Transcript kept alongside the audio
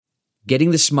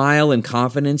Getting the smile and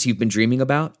confidence you've been dreaming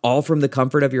about, all from the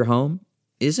comfort of your home,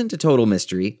 isn't a total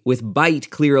mystery with Bite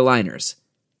Clear Aligners.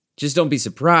 Just don't be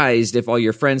surprised if all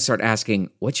your friends start asking,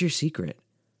 "What's your secret?"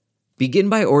 Begin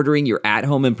by ordering your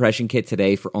at-home impression kit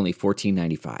today for only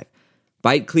 $14.95.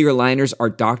 Bite Clear Aligners are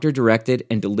doctor-directed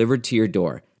and delivered to your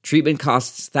door. Treatment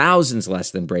costs thousands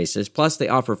less than braces, plus they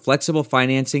offer flexible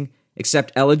financing,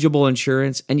 accept eligible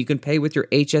insurance, and you can pay with your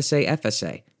HSA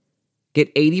FSA. Get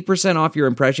 80% off your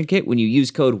impression kit when you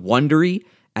use code WONDERY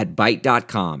at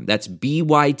Byte.com. That's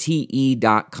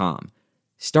BYTE.com.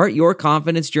 Start your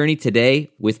confidence journey today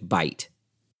with Byte.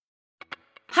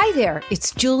 Hi there,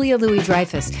 it's Julia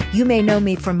Louis-Dreyfus. You may know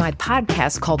me from my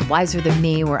podcast called Wiser Than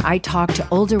Me, where I talk to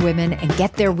older women and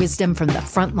get their wisdom from the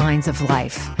front lines of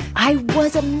life. I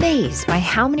was amazed by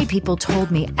how many people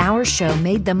told me our show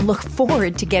made them look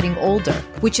forward to getting older,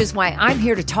 which is why I'm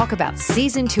here to talk about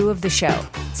season 2 of the show.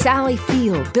 Sally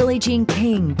Field, Billie Jean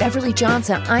King, Beverly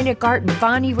Johnson, Ina Garten,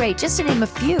 Bonnie Raitt, just to name a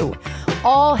few.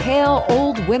 All hail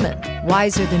old women.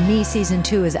 Wiser Than Me season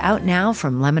 2 is out now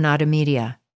from Lemonada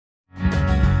Media.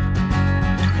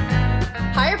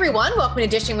 Hi, everyone. Welcome to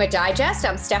Dishing with Digest.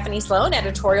 I'm Stephanie Sloan,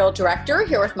 editorial director,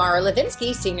 here with Mara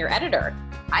Levinsky, senior editor.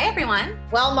 Hi, everyone.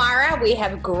 Well, Mara, we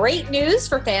have great news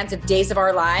for fans of Days of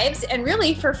Our Lives and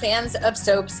really for fans of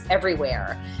soaps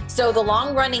everywhere. So the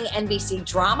long-running NBC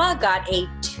drama got a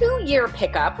 2-year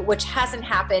pickup, which hasn't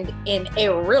happened in a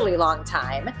really long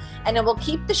time. And it will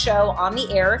keep the show on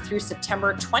the air through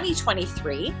September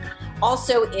 2023.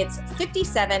 Also, its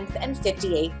 57th and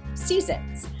 58th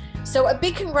seasons. So a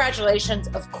big congratulations,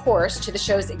 of course, to the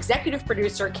show's executive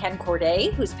producer, Ken Corday,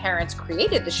 whose parents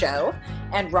created the show,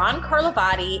 and Ron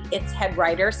Carlivati, its head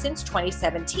writer since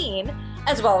 2017,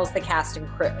 as well as the cast and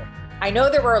crew. I know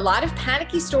there were a lot of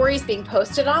panicky stories being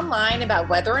posted online about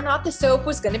whether or not the soap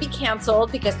was going to be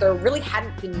canceled because there really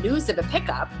hadn't been news of a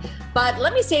pickup. But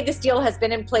let me say this deal has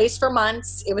been in place for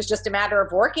months. It was just a matter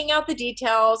of working out the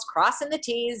details, crossing the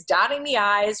T's, dotting the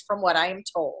I's, from what I am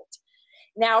told.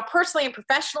 Now, personally and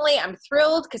professionally, I'm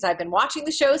thrilled because I've been watching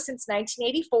the show since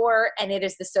 1984, and it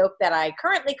is the soap that I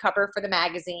currently cover for the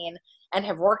magazine and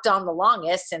have worked on the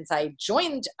longest since I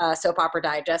joined Soap Opera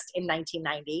Digest in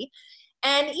 1990.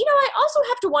 And, I also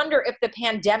have to wonder if the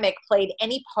pandemic played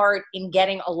any part in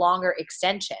getting a longer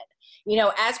extension.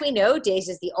 As we know, Days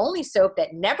is the only soap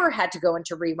that never had to go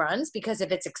into reruns because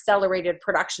of its accelerated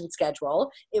production schedule.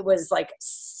 It was like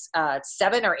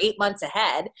 7 or 8 months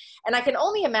ahead. And I can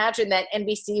only imagine that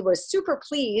NBC was super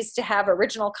pleased to have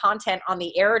original content on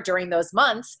the air during those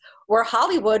months where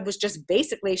Hollywood was just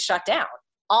basically shut down.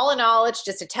 All in all, it's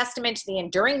just a testament to the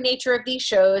enduring nature of these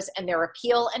shows, and their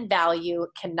appeal and value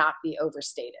cannot be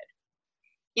overstated.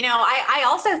 I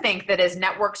also think that as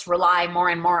networks rely more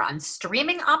and more on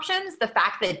streaming options, the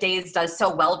fact that Days does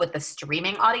so well with the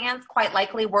streaming audience quite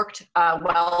likely worked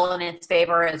well in its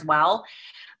favor as well.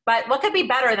 But what could be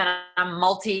better than a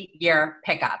multi-year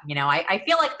pickup? I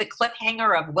feel like the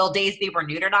cliffhanger of will Days be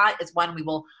renewed or not is one we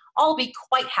will all be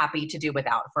quite happy to do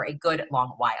without for a good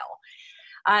long while.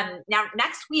 Now,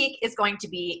 next week is going to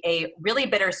be a really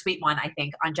bittersweet one, I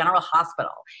think, on General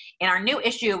Hospital. In our new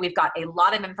issue, we've got a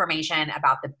lot of information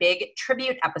about the big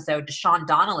tribute episode to Sean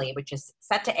Donnelly, which is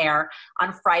set to air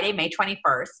on Friday, May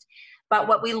 21st. But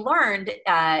what we learned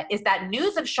is that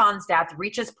news of Sean's death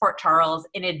reaches Port Charles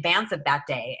in advance of that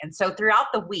day. And so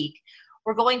throughout the week,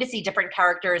 we're going to see different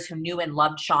characters who knew and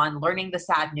loved Sean learning the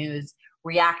sad news,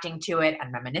 reacting to it,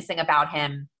 and reminiscing about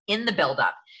him in the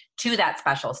buildup to that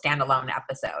special standalone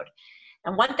episode.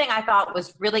 And one thing I thought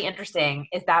was really interesting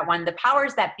is that when the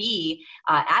powers that be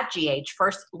at GH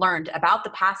first learned about the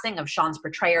passing of Sean's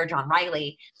portrayer, John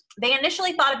Riley, they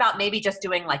initially thought about maybe just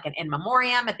doing like an in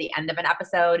memoriam at the end of an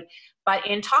episode. But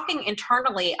in talking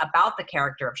internally about the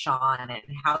character of Sean and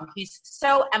how he's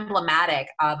so emblematic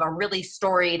of a really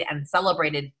storied and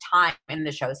celebrated time in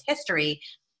the show's history,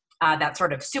 that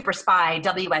sort of super spy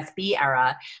WSB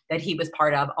era that he was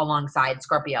part of alongside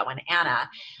Scorpio and Anna,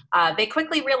 they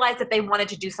quickly realized that they wanted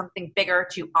to do something bigger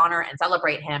to honor and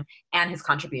celebrate him and his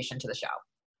contribution to the show.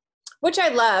 Which I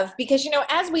love because,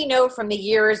 as we know from the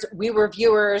years we were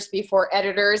viewers before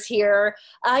editors here,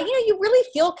 you really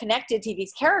feel connected to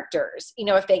these characters.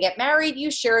 If they get married,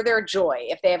 you share their joy.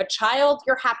 If they have a child,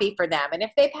 you're happy for them. And if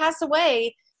they pass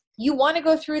away, you want to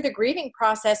go through the grieving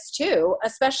process too,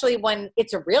 especially when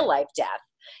it's a real life death.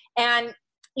 And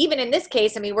even in this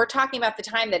case, we're talking about the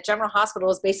time that General Hospital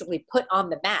was basically put on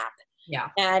the map. Yeah.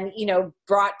 And,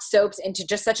 brought soaps into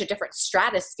just such a different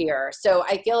stratosphere. So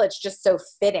I feel it's just so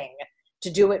fitting to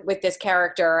do it with this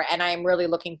character. And I'm really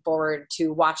looking forward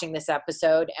to watching this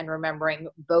episode and remembering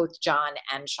both John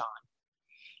and Sean.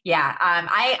 Yeah,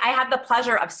 I had the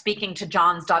pleasure of speaking to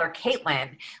John's daughter,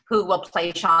 Caitlin, who will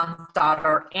play Sean's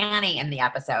daughter, Annie, in the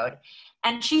episode.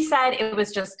 And she said it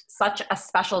was just such a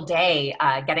special day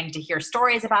getting to hear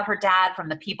stories about her dad from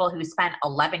the people who spent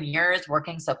 11 years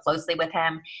working so closely with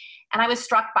him. And I was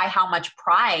struck by how much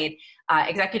pride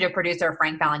executive producer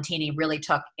Frank Valentini really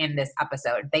took in this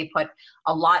episode. They put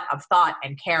a lot of thought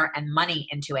and care and money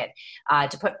into it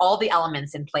to put all the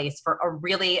elements in place for a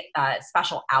really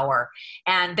special hour.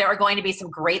 And there are going to be some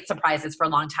great surprises for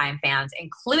longtime fans,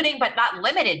 including but not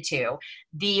limited to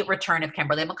the return of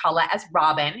Kimberly McCullough as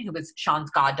Robin, who was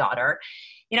Sean's goddaughter.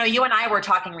 You know, you and I were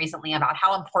talking recently about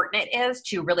how important it is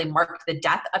to really mark the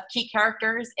death of key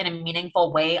characters in a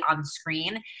meaningful way on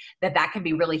screen, that can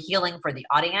be really healing for the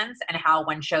audience, and how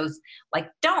when shows like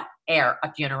don't air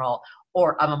a funeral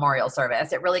or a memorial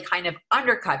service, it really kind of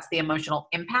undercuts the emotional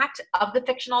impact of the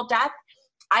fictional death.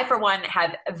 I, for one,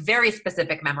 have very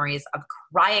specific memories of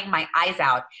crying my eyes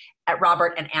out at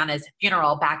Robert and Anna's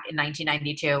funeral back in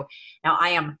 1992. Now, I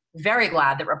am very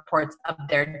glad that reports of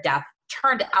their death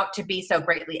turned out to be so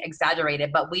greatly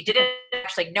exaggerated, but we didn't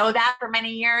actually know that for many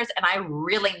years, and I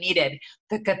really needed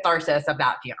the catharsis of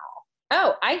that funeral.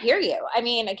 Oh, I hear you. I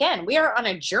mean, again, we are on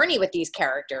a journey with these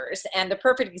characters, and the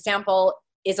perfect example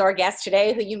is our guest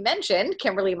today, who you mentioned,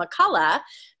 Kimberly McCullough,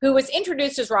 who was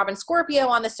introduced as Robin Scorpio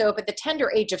on the soap at the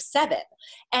tender age of 7.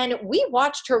 And we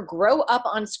watched her grow up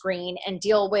on screen and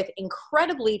deal with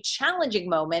incredibly challenging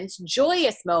moments,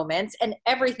 joyous moments, and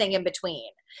everything in between.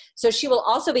 So she will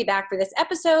also be back for this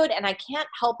episode, and I can't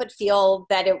help but feel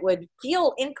that it would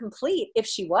feel incomplete if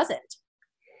she wasn't.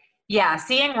 Yeah,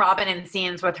 seeing Robin in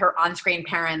scenes with her on-screen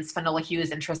parents, Finola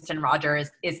Hughes and Tristan Rogers,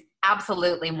 is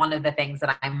absolutely one of the things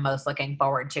that I'm most looking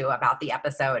forward to about the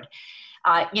episode.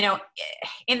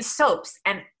 In soaps,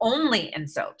 and only in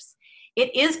soaps,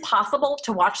 it is possible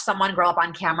to watch someone grow up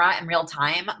on camera in real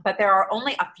time, but there are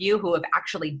only a few who have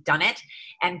actually done it.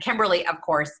 And Kimberly, of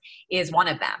course, is one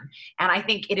of them. And I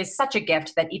think it is such a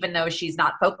gift that even though she's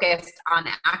not focused on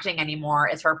acting anymore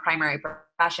as her primary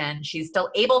profession, she's still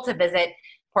able to visit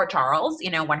Port Charles,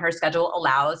 when her schedule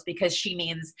allows, because she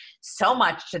means so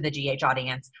much to the GH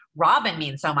audience. Robin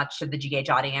means so much to the GH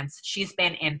audience. She's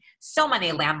been in so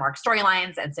many landmark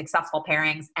storylines and successful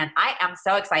pairings, and I am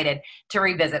so excited to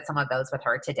revisit some of those with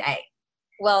her today.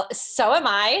 Well, so am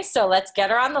I. So let's get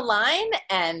her on the line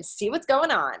and see what's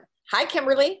going on. Hi,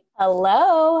 Kimberly.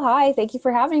 Hello. Hi. Thank you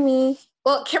for having me.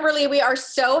 Well, Kimberly, we are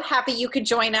so happy you could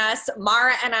join us.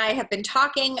 Mara and I have been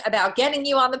talking about getting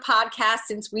you on the podcast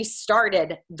since we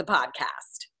started the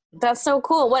podcast. That's so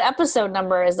cool. What episode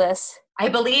number is this? I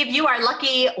believe you are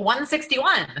lucky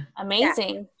 161.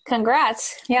 Amazing. Yeah.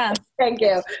 Congrats. Yeah. Thank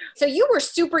you. So you were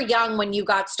super young when you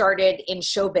got started in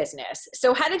show business.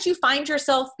 So how did you find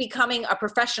yourself becoming a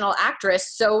professional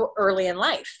actress so early in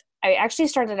life? I actually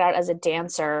started out as a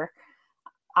dancer.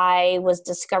 I was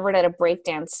discovered at a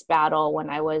breakdance battle when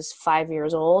I was 5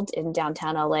 years old in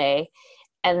downtown LA.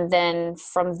 And then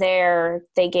from there,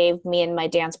 they gave me and my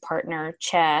dance partner,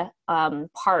 Che,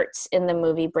 parts in the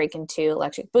movie Break Into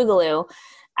Electric Boogaloo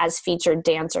as featured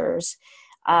dancers.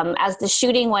 As the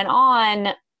shooting went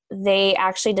on, they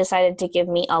actually decided to give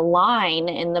me a line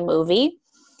in the movie.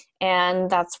 And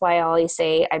that's why I always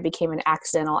say I became an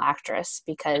accidental actress,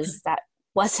 because that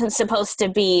wasn't supposed to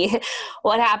be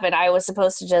what happened. I was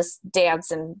supposed to just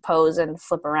dance and pose and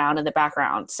flip around in the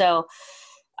background. So,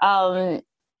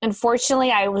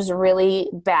 unfortunately, I was really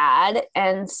bad.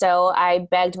 And so I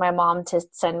begged my mom to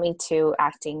send me to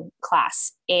acting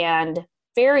class. And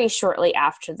very shortly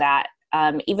after that,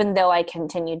 even though I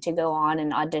continued to go on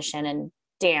and audition and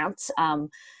dance,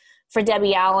 for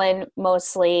Debbie Allen,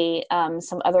 mostly,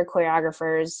 some other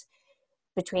choreographers,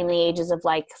 between the ages of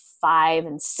 5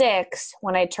 and 6,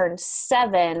 when I turned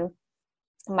 7,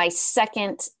 my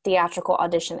second theatrical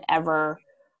audition ever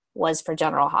was for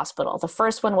General Hospital. The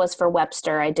first one was for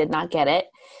Webster. I did not get it.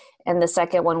 And the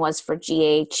second one was for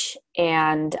GH.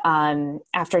 And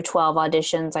after 12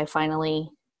 auditions, I finally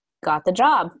got the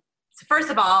job. So first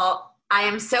of all, I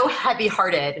am so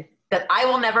heavy-hearted that I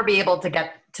will never be able to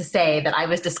get to say that I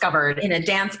was discovered in a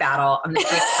dance battle on the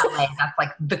streets of LA.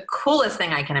 That's the coolest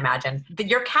thing I can imagine.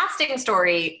 Your casting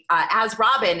story as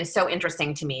Robin is so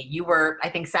interesting to me. You were, I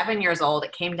think, 7 years old.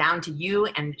 It came down to you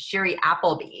and Sherry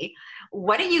Appleby.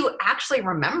 What do you actually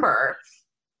remember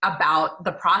about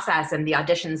the process and the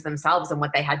auditions themselves and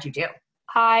what they had you do?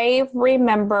 I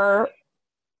remember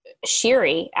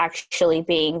Sherry actually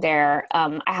being there.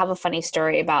 I have a funny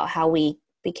story about how we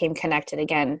became connected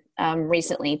again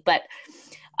recently, but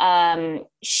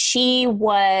she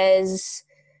was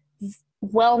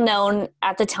well known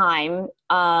at the time,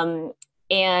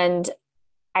 and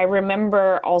I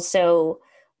remember also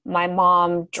my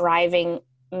mom driving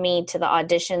me to the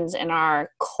auditions in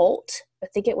our Colt. I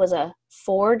think it was a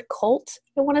Ford Colt,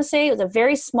 I want to say. It was a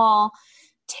very small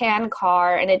tan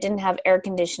car, and it didn't have air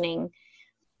conditioning.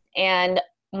 And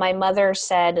my mother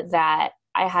said that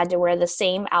I had to wear the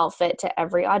same outfit to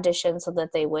every audition so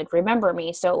that they would remember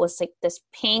me. So it was like this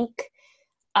pink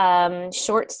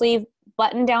short sleeve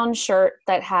button down shirt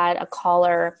that had a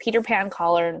collar, Peter Pan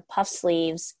collar, and puff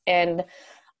sleeves. And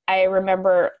I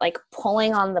remember like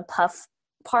pulling on the puff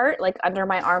part like under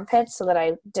my armpits so that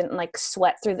I didn't like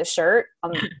sweat through the shirt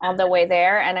on the way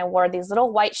there. And I wore these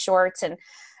little white shorts, and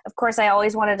of course I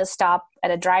always wanted to stop at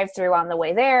a drive-through on the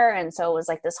way there. And so it was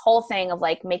like this whole thing of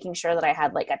like making sure that I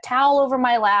had like a towel over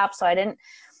my lap so I didn't,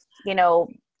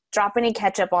 drop any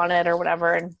ketchup on it or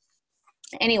whatever. And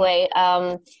anyway,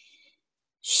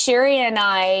 Sherry and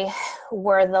I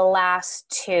were the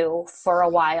last two for a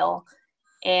while.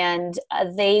 And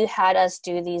they had us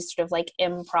do these sort of like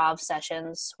improv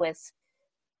sessions with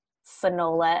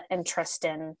Finola and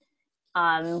Tristan.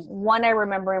 One I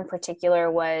remember in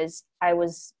particular was I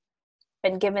was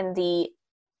been given the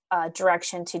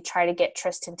direction to try to get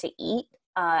Tristan to eat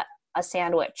a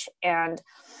sandwich. And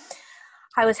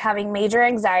I was having major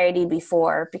anxiety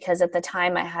before because at the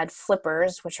time I had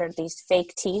flippers, which are these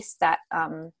fake teeth that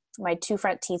my two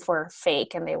front teeth were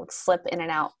fake and they would flip in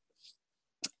and out.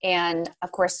 And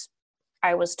of course,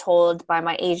 I was told by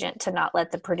my agent to not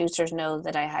let the producers know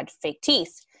that I had fake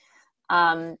teeth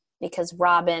because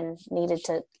Robin needed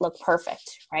to look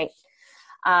perfect, right?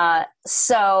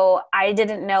 So I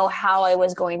didn't know how I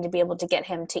was going to be able to get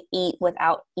him to eat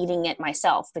without eating it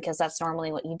myself, because that's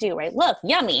normally what you do, right? Look,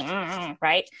 yummy,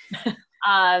 right?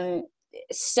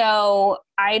 So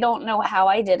I don't know how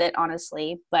I did it,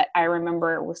 honestly, but I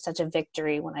remember it was such a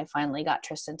victory when I finally got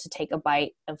Tristan to take a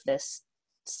bite of this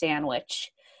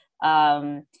sandwich.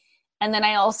 And then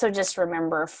I also just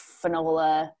remember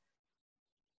Finola,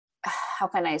 how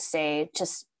can I say,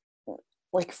 just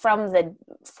like from the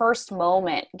first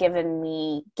moment giving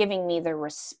me the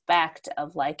respect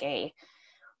of like a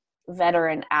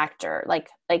veteran actor, like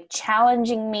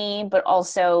challenging me, but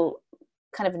also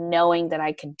kind of knowing that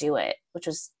I could do it, which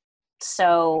was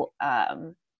so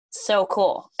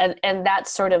cool. And that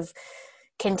sort of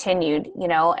continued,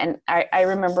 and I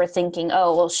remember thinking,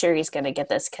 oh, well, Sherry's going to get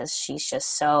this because she's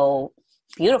just so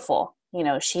beautiful.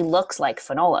 She looks like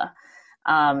Finola.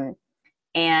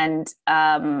 And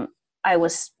I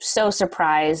was so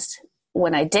surprised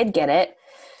when I did get it.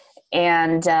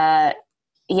 And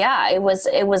it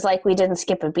was like we didn't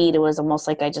skip a beat. It was almost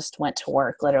like I just went to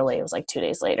work. Literally, it was like 2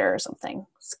 days later or something.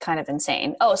 It's kind of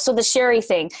insane. Oh, so the Sherry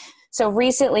thing. So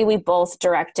recently we both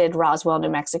directed Roswell, New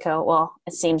Mexico. Well,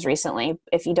 it seems recently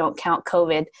if you don't count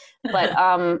COVID, but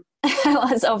it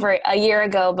was over a year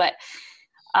ago, but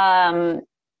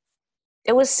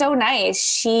it was so nice.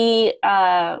 She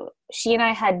and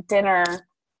I had dinner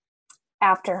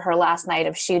after her last night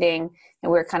of shooting,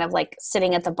 and we were kind of like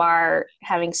sitting at the bar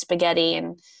having spaghetti,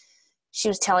 and she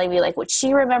was telling me like what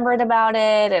she remembered about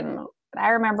it and what I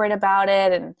remembered about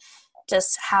it, and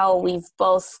just how we've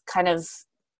both kind of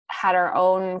had our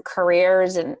own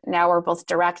careers, and now we're both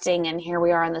directing, and here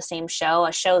we are on the same show,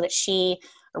 a show that she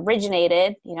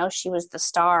originated. She was the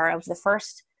star of the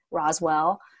first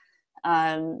Roswell.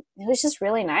 It was just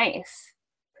really nice.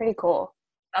 Pretty cool.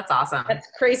 That's awesome. That's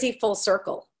crazy full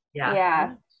circle.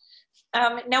 Yeah.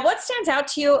 Now, what stands out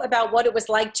to you about what it was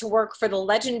like to work for the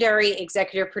legendary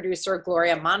executive producer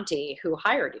Gloria Monty, who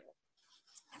hired you?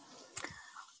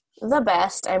 The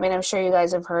best. I mean, I'm sure you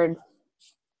guys have heard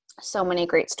so many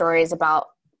great stories about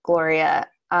Gloria.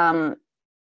 I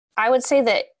would say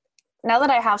that now that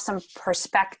I have some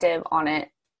perspective on it,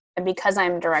 and because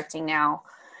I'm directing now,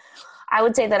 I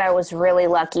would say that I was really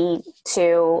lucky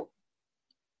to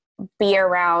be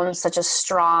around such a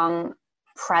strong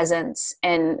presence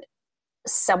and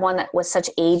someone that was such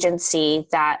agency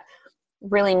that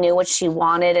really knew what she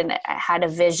wanted and had a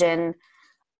vision.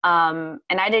 And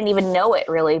I didn't even know it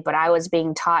really, but I was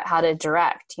being taught how to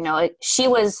direct. She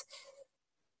was,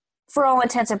 for all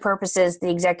intents and purposes, the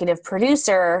executive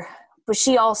producer, but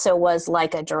she also was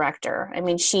like a director. I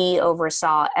mean, she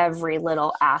oversaw every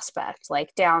little aspect,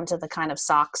 like down to the kind of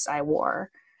socks I wore.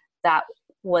 That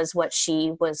was what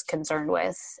she was concerned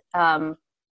with.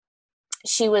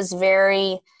 She was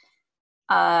very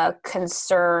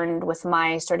concerned with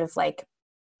my sort of like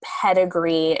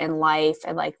pedigree in life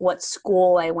and like what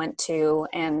school I went to.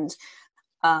 And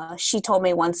she told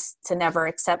me once to never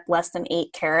accept less than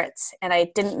 8 carrots. And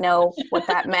I didn't know what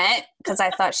that meant because I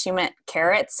thought she meant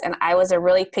carrots. And I was a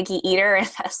really picky eater.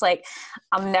 And I was like,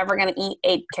 I'm never going to eat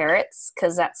 8 carrots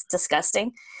because that's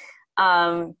disgusting.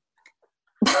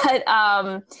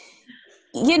 But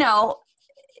you know,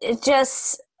 it's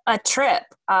just a trip.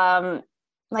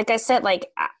 Like I said, like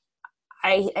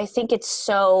I think it's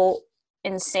so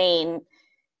insane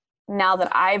now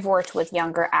that I've worked with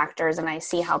younger actors and I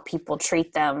see how people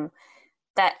treat them,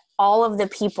 that all of the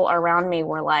people around me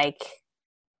were like,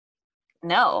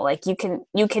 no, like you can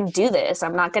do this.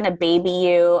 I'm not going to baby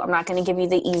you. I'm not going to give you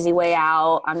the easy way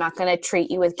out. I'm not going to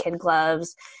treat you with kid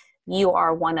gloves. You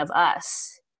are one of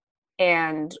us.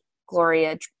 And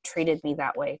Gloria treated me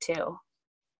that way too.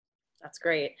 That's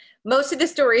great. Most of the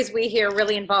stories we hear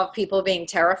really involve people being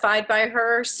terrified by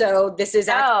her. So this is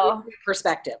actually a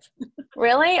perspective.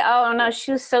 Really? Oh no,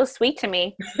 she was so sweet to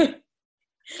me.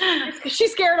 She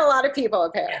scared a lot of people,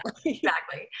 apparently. Yeah,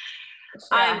 exactly.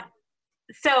 Yeah.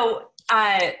 So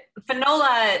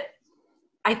Finola,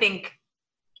 I think,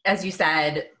 as you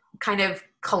said, kind of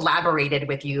collaborated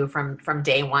with you from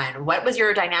day one. What was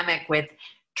your dynamic with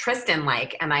Tristan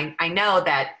like? And I know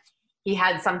that he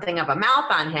had something of a mouth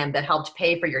on him that helped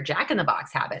pay for your Jack in the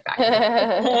Box habit back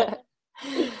then.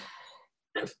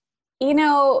 You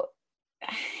know,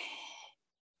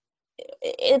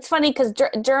 it's funny because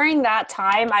during that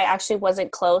time, I actually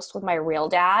wasn't close with my real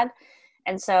dad.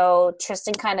 And so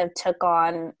Tristan kind of took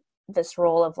on this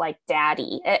role of like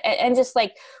daddy and just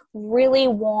like really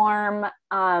warm.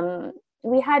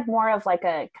 We had more of like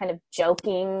a kind of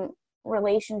joking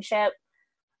relationship.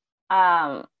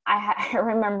 I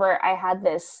remember I had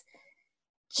this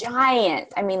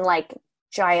giant, like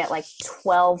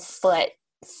 12-foot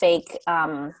fake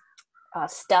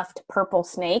stuffed purple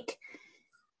snake.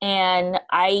 And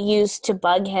I used to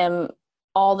bug him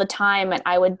all the time, and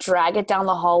I would drag it down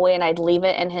the hallway and I'd leave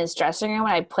it in his dressing room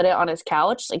and I'd put it on his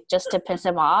couch, like just to piss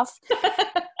him off.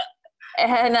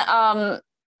 And I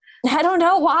don't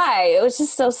know why. It was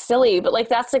just so silly. But like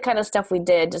that's the kind of stuff we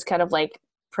did, just kind of like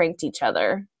pranked each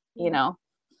other, you know.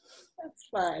 That's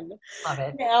fun. Love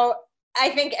it. Now, I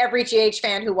think every GH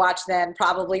fan who watched then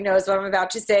probably knows what I'm about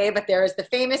to say, but there is the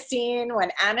famous scene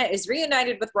when Anna is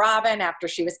reunited with Robin after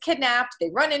she was kidnapped. They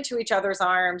run into each other's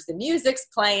arms, the music's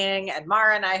playing, and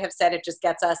Mara and I have said it just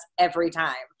gets us every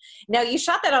time. Now, you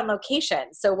shot that on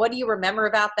location, so what do you remember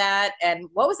about that, and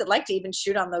what was it like to even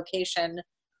shoot on location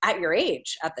at your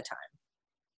age at the time?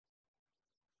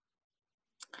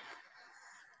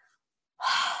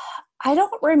 I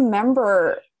don't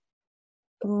remember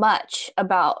much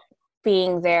about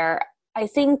being there. I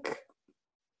think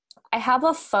I have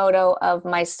a photo of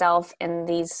myself in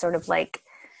these sort of like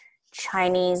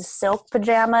Chinese silk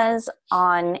pajamas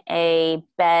on a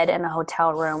bed in a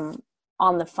hotel room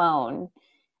on the phone.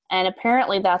 And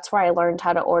apparently that's where I learned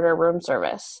how to order room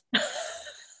service.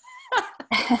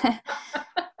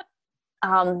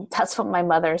 That's what my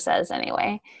mother says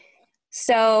anyway.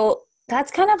 So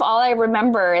that's kind of all I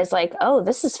remember is like, oh,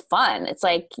 this is fun. It's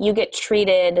like you get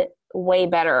treated way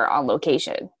better on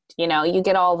location. You know, you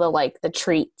get all the like the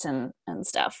treats and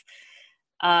stuff.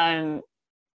 Oh,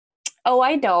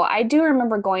 I know. I do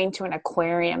remember going to an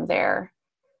aquarium there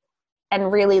and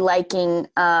really liking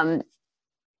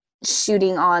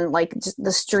shooting on like just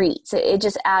the streets. It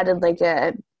just added like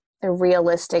a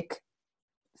realistic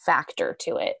factor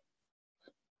to it.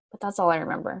 But that's all I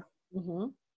remember. Mm-hmm.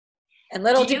 And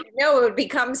little did you know it would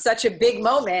become such a big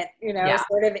moment, you know,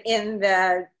 sort of in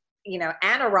the, you know,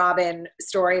 Anna Robin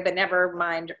story, but never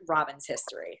mind Robin's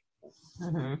history.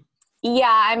 Mm-hmm.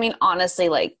 Yeah, I mean, honestly,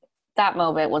 like that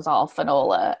moment was all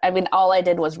Finola. I mean, all I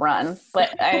did was run,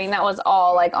 but I mean, that was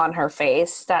all like on her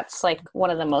face. That's like one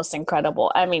of the most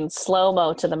incredible, I mean,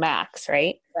 slow-mo to the max,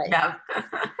 right? Yeah.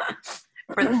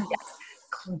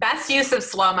 Best use of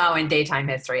slow-mo in daytime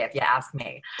history, if you ask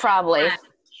me. Probably.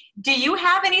 Do you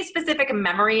have any specific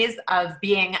memories of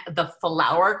being the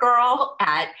flower girl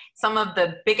at some of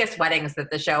the biggest weddings that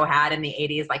the show had in the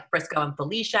 80s, like Frisco and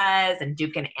Felicia's and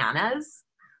Duke and Anna's?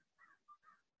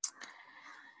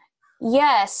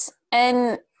 Yes.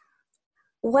 And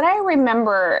what I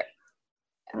remember,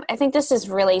 I think this is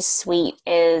really sweet,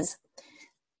 is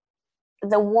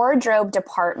the wardrobe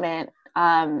department,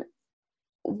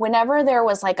 whenever there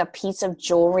was like a piece of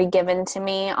jewelry given to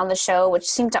me on the show, which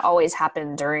seemed to always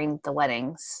happen during the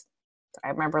weddings, I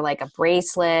remember like a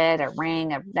bracelet, a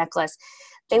ring, a necklace,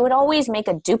 they would always make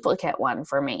a duplicate one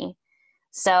for me.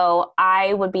 So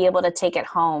I would be able to take it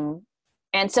home.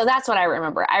 And so that's what I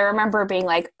remember. I remember being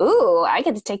like, ooh, I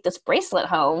get to take this bracelet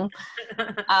home.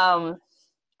 And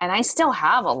I still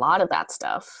have a lot of that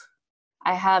stuff.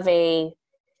 I have a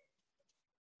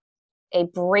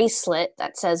bracelet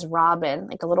that says Robin,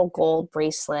 like a little gold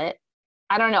bracelet.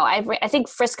 I don't know. I think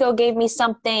Frisco gave me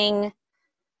something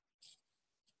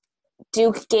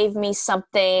Duke gave me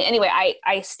something. Anyway,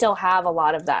 I still have a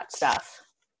lot of that stuff.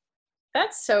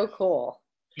 That's so cool.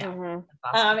 Yeah.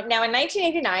 Mm-hmm. Now, in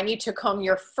 1989, you took home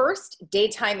your first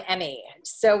Daytime Emmy.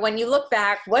 So when you look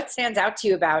back, what stands out to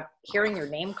you about hearing your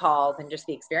name called and just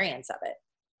the experience of it?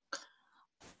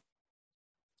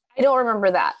 I don't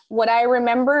remember that. What I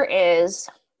remember is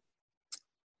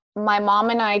my mom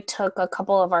and I took a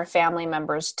couple of our family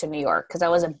members to New York because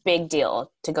that was a big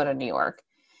deal to go to New York.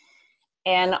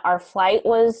 And our flight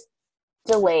was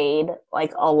delayed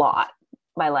like a lot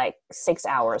by like 6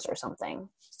 hours or something.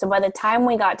 So by the time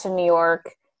we got to New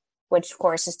York, which of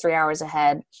course is 3 hours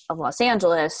ahead of Los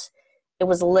Angeles, it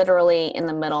was literally in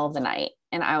the middle of the night.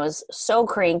 And I was so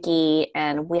cranky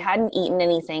and we hadn't eaten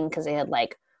anything because they had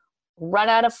like run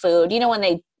out of food. You know, when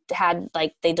they had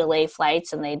like, they delay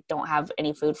flights and they don't have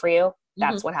any food for you.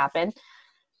 That's what happened.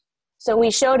 So we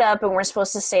showed up and we're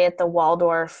supposed to stay at the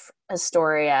Waldorf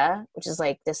Astoria, which is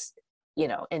like this, you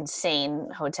know, insane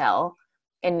hotel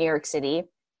in New York City.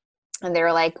 And they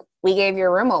were like, we gave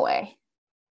your room away.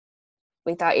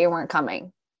 We thought you weren't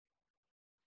coming.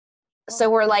 So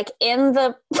we're like in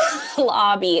the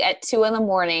lobby at 2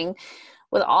 a.m.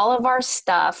 with all of our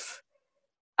stuff.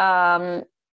 And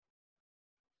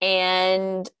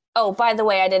oh, by the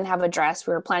way, I didn't have a dress.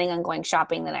 We were planning on going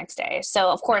shopping the next day. So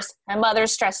of course my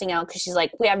mother's stressing out because she's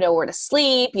like, we have nowhere to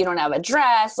sleep. You don't have a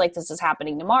dress. Like, this is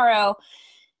happening tomorrow.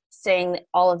 Saying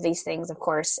all of these things, of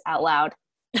course, out loud.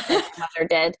 My mother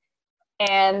did.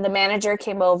 And the manager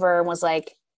came over and was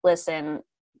like, listen,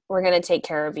 we're going to take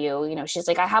care of you. You know, she's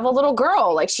like, I have a little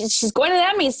girl. Like, she's going to the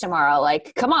Emmys tomorrow.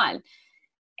 Like, come on.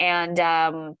 And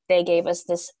they gave us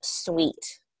this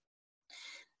suite.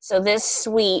 So this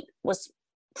suite was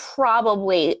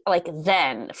probably like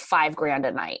then $5,000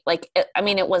 a night. Like, it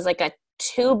was like a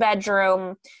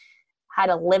 2-bedroom, had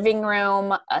a living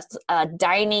room, a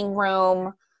dining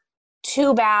room,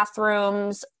 2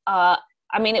 bathrooms.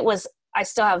 It was, I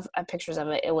still have pictures of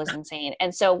it. It was insane.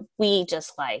 And so we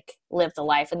just like lived the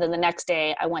life. And then the next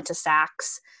day I went to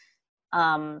Saks,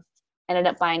 ended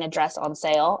up buying a dress on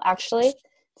sale, actually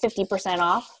 50%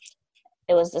 off.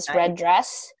 It was this red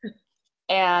dress.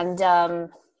 And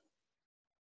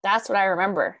that's what I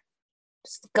remember.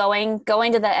 Just going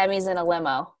to the Emmys in a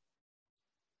limo.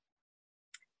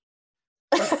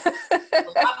 A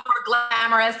lot more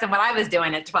glamorous than what I was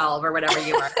doing at 12 or whatever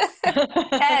you were.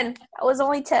 10. I was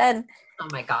only 10. Oh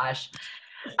my gosh.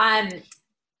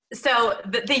 So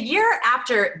the year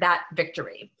after that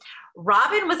victory,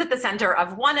 Robin was at the center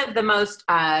of one of the most,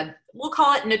 we'll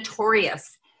call it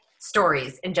notorious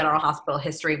stories in General Hospital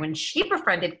history when she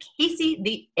befriended Casey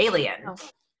the alien. Oh.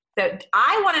 So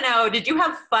I want to know, did you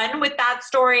have fun with that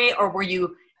story, or were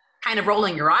you kind of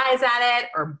rolling your eyes at it,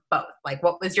 or both? Like,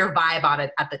 what was your vibe on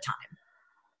it at the time?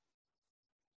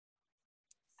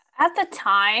 At the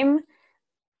time,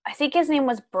 I think his name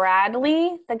was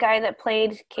Bradley, the guy that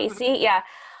played Casey. Mm-hmm. Yeah.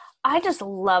 I just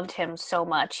loved him so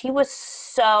much. He was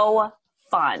so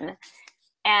fun.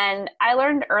 And I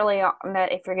learned early on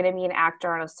that if you're going to be an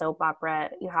actor on a soap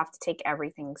opera, you have to take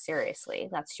everything seriously.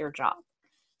 That's your job.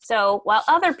 So while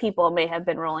other people may have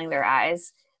been rolling their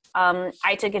eyes,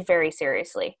 I took it very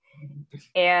seriously.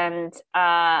 And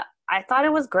I thought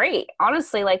it was great.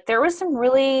 Honestly, like, there was some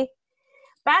really,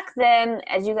 back then,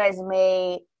 as you guys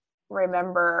may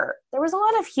remember, there was a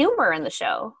lot of humor in the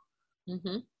show.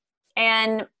 Mm-hmm.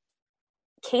 And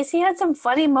Casey had some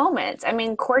funny moments. I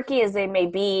mean, quirky as they may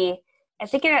be, I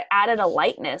think it added a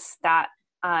lightness that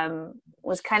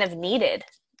was kind of needed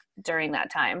during that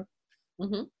time.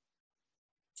 Mm-hmm.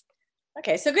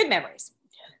 Okay, so good memories.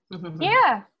 Mm-hmm.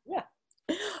 Yeah.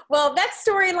 Well, that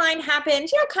storyline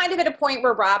happened, kind of at a point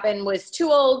where Robin was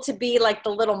too old to be like the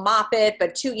little moppet,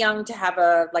 but too young to have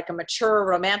a mature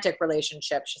romantic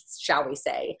relationship, shall we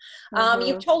say. Mm-hmm.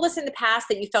 You've told us in the past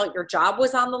that you felt your job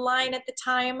was on the line at the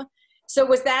time. So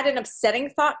was that an upsetting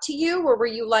thought to you, or were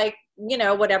you like,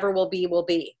 whatever will be, will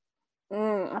be?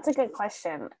 That's a good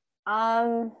question.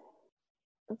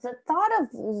 The thought of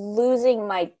losing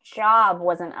my job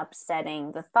wasn't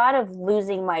upsetting. The thought of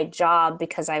losing my job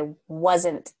because I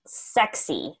wasn't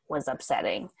sexy was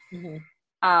upsetting.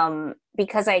 Mm-hmm.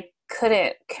 Because I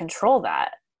couldn't control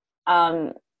that.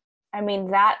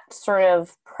 That sort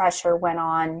of pressure went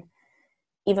on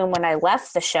even when I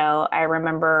left the show. I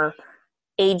remember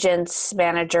agents,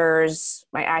 managers,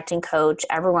 my acting coach,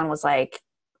 everyone was like,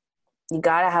 you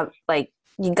gotta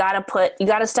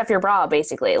stuff your bra,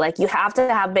 basically. Like, you have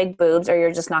to have big boobs or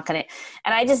you're just not gonna.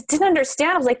 And I just didn't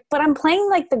understand. I was like, but I'm playing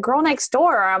like the girl next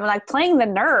door. I'm like playing the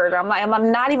nerd.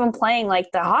 I'm not even playing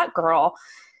like the hot girl.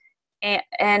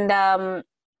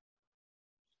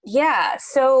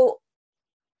 So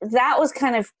that was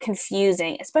kind of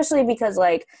confusing, especially because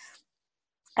like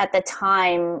at the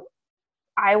time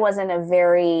I wasn't a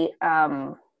very,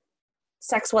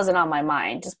 sex wasn't on my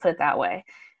mind, just put it that way.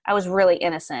 I was really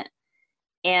innocent.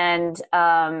 And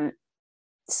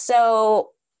so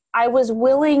I was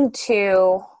willing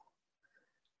to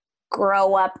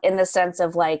grow up in the sense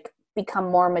of like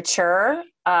become more mature.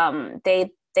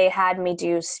 They had me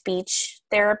do speech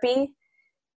therapy,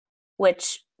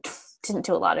 which didn't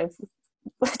do a lot of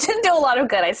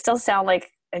good. I still sound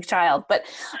like a child, but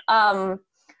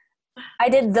I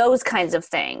did those kinds of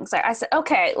things. I said,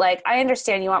 okay, like I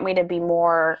understand you want me to be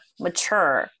more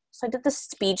mature. So I did the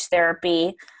speech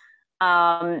therapy.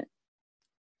 But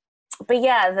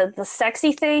yeah, the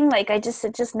sexy thing, like it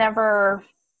just never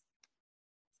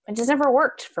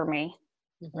worked for me,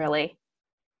 really.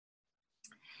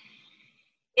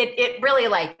 It really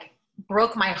like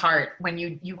broke my heart when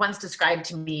you once described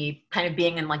to me kind of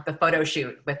being in like the photo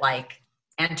shoot with like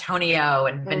Antonio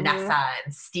and Vanessa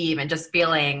and Steve and just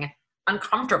feeling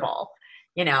uncomfortable,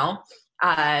 you know?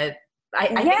 I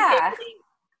think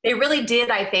they really did,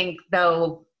 I think,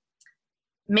 though,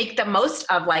 make the most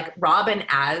of like Robin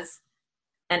as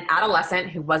an adolescent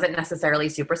who wasn't necessarily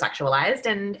super sexualized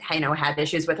and, you know, had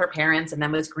issues with her parents and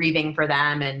then was grieving for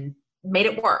them and made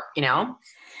it work, you know?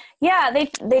 Yeah,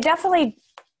 they definitely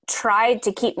tried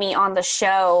to keep me on the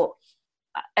show,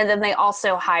 and then they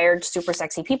also hired super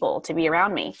sexy people to be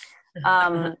around me.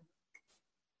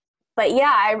 But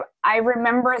yeah, I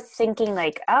remember thinking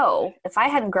like, oh, if I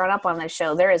hadn't grown up on this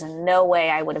show, there is no way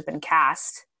I would have been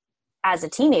cast as a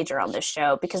teenager on this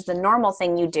show, because the normal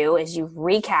thing you do is you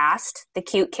recast the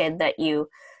cute kid that you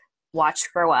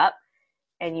watched grow up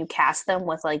and you cast them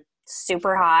with like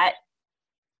super hot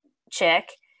chick.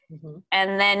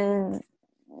 And then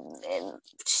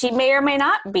she may or may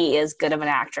not be as good of an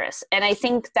actress. And I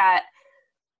think that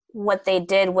what they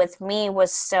did with me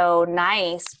was so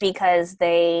nice because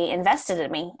they invested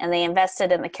in me and they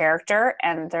invested in the character,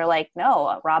 and they're like,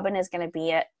 no, Robin is going to be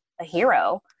a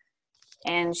hero,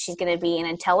 and she's going to be an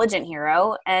intelligent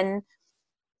hero. And,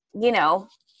 you know,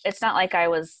 it's not like I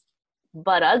was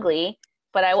butt ugly,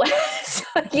 but I was,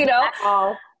 you know,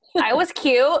 I was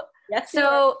cute. Yes.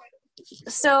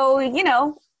 So, you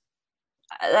know,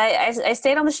 I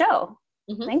stayed on the show,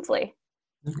 thankfully.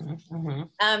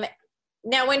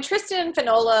 Now, when Tristan and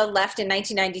Finola left in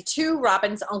 1992,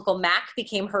 Robin's Uncle Mac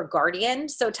became her guardian.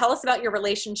 So tell us about your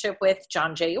relationship with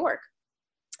John J. York.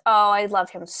 Oh, I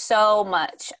love him so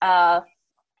much.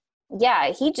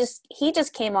 Yeah, he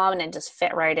just came on and just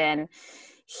fit right in.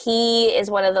 He is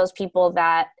one of those people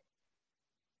that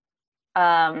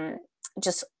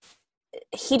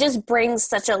he just brings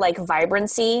such a like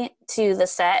vibrancy to the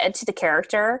set and to the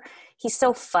character. He's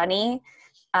so funny.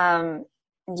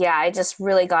 Yeah, I just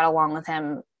really got along with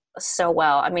him so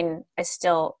well. I mean, I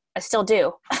still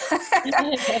do.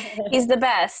 He's the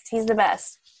best.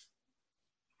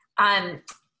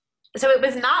 So it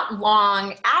was not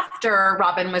long after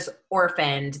Robin was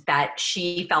orphaned that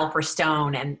she fell for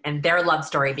Stone and their love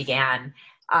story began.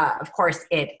 Of course,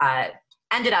 it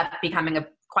ended up becoming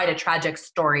quite a tragic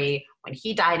story when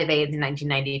he died of AIDS in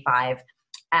 1995.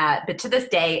 But to this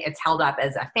day, it's held up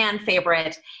as a fan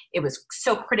favorite. It was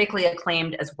so critically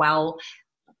acclaimed as well.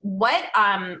 What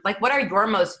are your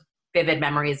most vivid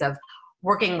memories of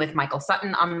working with Michael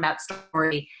Sutton on that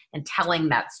story and telling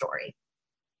that story?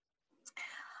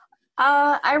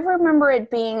 I remember it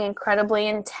being incredibly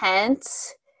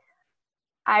intense.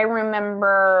 I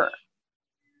remember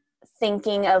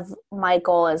thinking of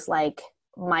Michael as like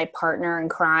my partner in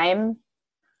crime.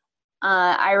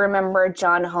 I remember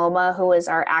John Homa, who was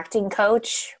our acting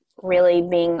coach, really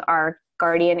being our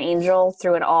guardian angel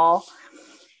through it all.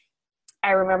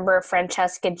 I remember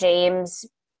Francesca James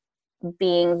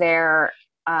being there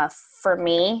for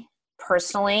me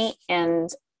personally, and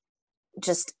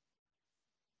just,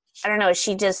 I don't know,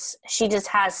 she just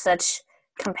has such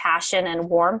compassion and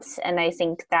warmth, and I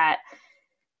think that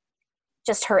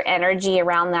just her energy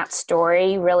around that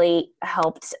story really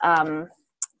helped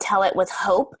tell it with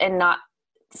hope and not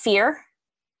fear.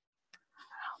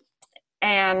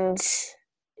 And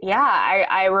yeah,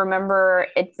 I remember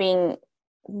it being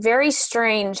very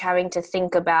strange having to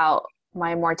think about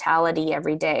my mortality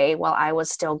every day while I was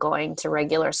still going to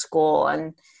regular school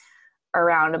and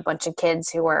around a bunch of kids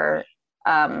who were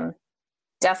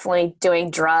definitely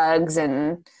doing drugs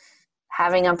and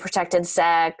having unprotected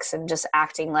sex and just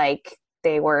acting like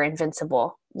they were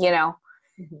invincible, you know.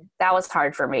 That was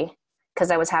hard for me because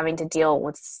I was having to deal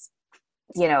with,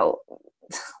 you know,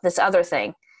 this other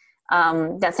thing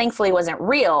that thankfully wasn't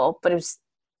real, but it was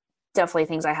definitely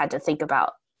things I had to think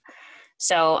about.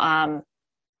 So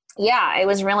Yeah, it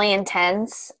was really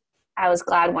intense. I was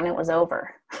glad when it was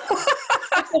over.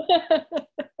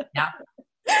 Yeah.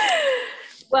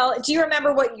 Well, do you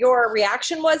remember what your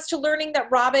reaction was to learning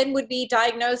that Robin would be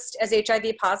diagnosed as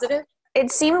HIV positive?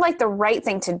 It seemed like the right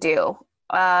thing to do.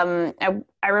 I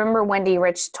remember Wendy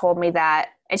Rich told me that,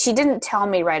 and she didn't tell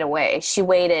me right away. She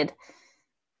waited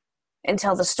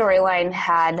until the storyline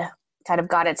had kind of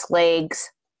got its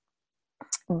legs.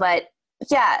 But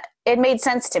yeah, it made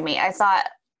sense to me. I thought,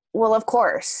 well, of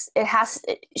course,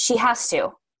 she has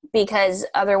to, because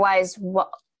otherwise,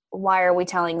 why are we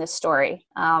telling this story?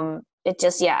 It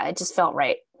just felt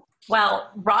right.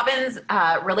 Well, Robin's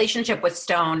relationship with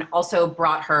Stone also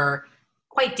brought her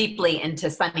quite deeply into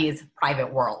Sunny's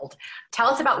private world. Tell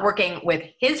us about working with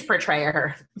his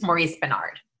portrayer, Maurice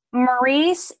Benard.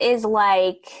 Maurice is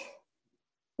like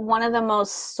one of the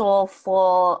most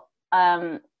soulful,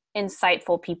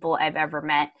 insightful people I've ever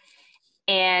met.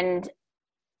 And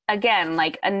again,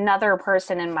 like another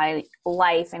person in my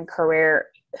life and career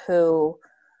who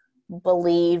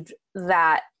believed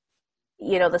that,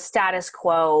 you know, the status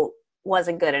quo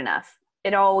wasn't good enough.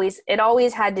 It always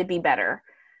had to be better.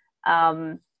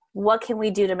 What can we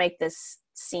do to make this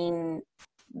scene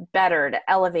better, to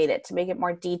elevate it, to make it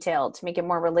more detailed, to make it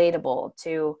more relatable,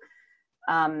 to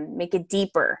make it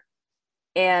deeper?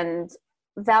 And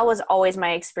that was always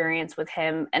my experience with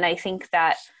him. And I think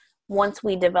that once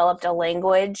we developed a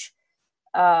language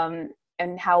and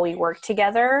how we work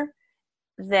together,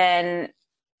 then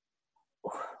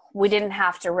we didn't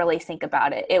have to really think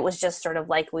about it. It was just sort of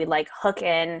like we'd like hook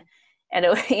in, and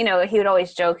it, you know, he would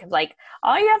always joke like,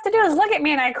 all you have to do is look at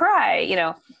me and I cry, you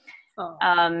know.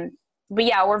 Oh. But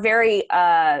yeah, we're very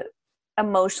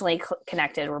emotionally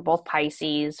connected. We're both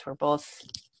Pisces. We're both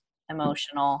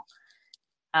emotional.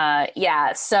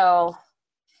 Yeah, so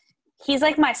he's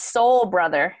like my soul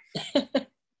brother.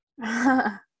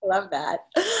 Love that.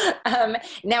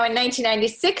 Now in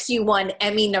 1996, you won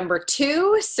Emmy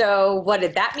 #2. So what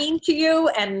did that mean to you?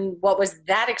 And what was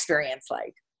that experience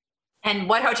like? And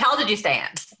what hotel did you stay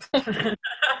in?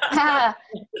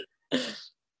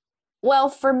 Well,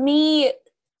 for me,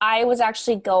 I was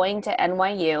actually going to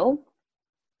NYU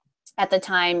at the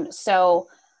time. So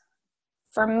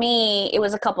for me, it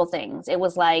was a couple things. It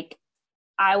was like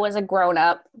I was a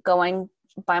grown-up going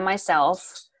by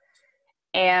myself,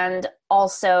 and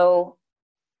also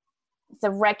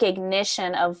the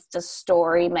recognition of the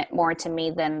story meant more to me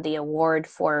than the award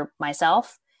for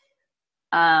myself.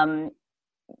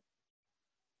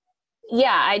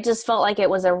 Yeah, I just felt like it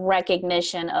was a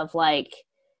recognition of like,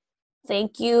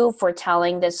 thank you for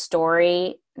telling this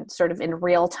story sort of in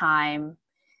real time.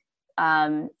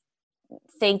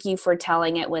 Thank you for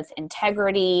telling it with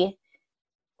integrity,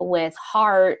 with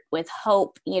heart, with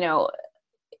hope. You know,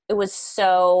 it was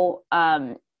so,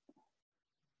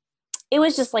 it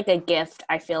was just like a gift,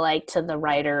 I feel like, to the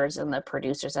writers and the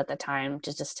producers at the time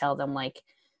to just tell them like,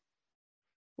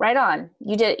 right on,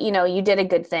 you did a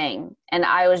good thing. And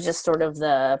I was just sort of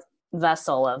the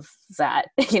vessel of that,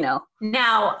 you know.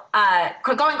 Now,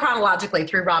 going chronologically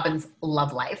through Robin's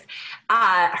love life,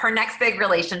 her next big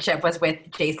relationship was with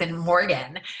Jason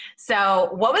Morgan. So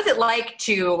what was it like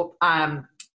to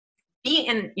be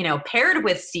paired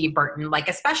with Steve Burton, like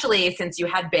especially since you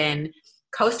had been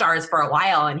co-stars for a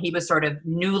while and he was sort of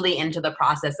newly into the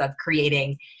process of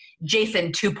creating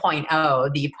Jason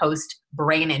 2.0, the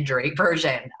post-brain injury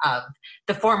version of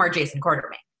the former Jason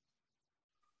Quartermain?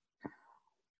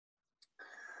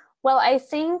 Well, I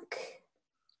think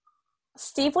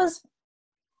Steve was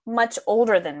much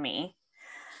older than me,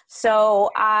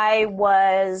 so I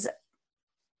was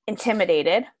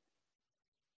intimidated.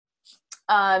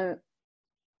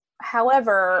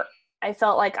 However, I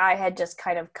felt like I had just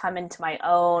kind of come into my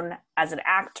own as an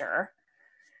actor,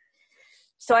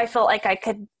 so I felt like I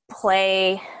could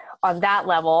play on that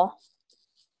level.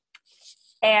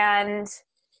 And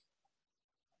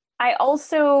I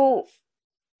also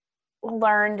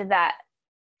learned that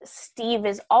Steve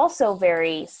is also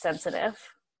very sensitive,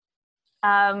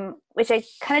 which I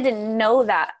kind of didn't know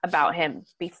that about him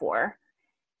before.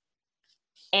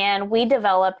 And we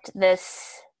developed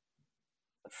this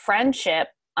friendship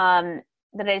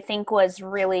that I think was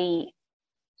really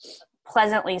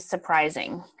pleasantly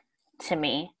surprising to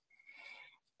me.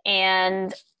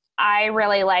 And I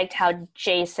really liked how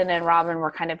Jason and Robin were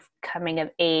kind of coming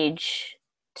of age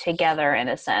together in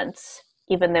a sense,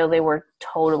 even though they were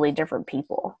totally different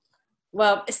people.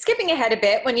 Well, skipping ahead a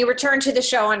bit, when you returned to the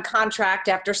show on contract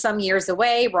after some years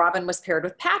away, Robin was paired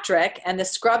with Patrick, and the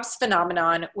Scrubs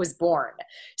phenomenon was born.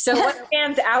 So what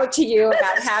stands out to you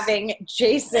about having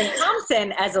Jason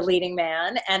Thompson as a leading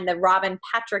man and the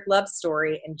Robin-Patrick love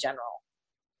story in general?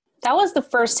 That was the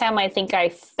first time I think I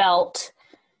felt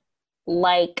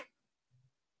like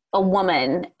a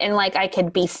woman and like I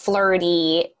could be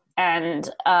flirty and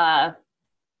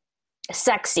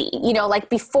sexy. You know, like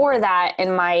before that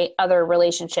in my other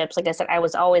relationships, like I said, I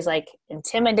was always like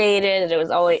intimidated.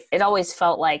 It always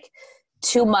felt like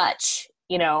too much,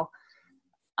 you know.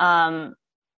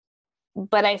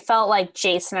 But I felt like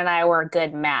Jason and I were a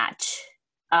good match.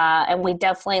 And we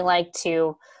definitely like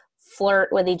to flirt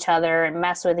with each other and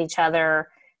mess with each other.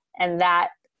 And that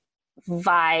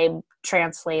vibe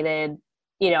translated,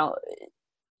 you know,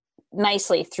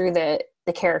 nicely through the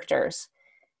characters.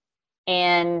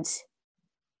 And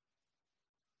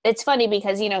it's funny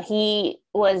because, you know, he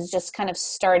was just kind of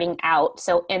starting out.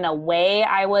 So in a way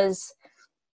I was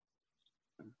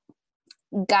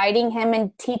guiding him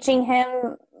and teaching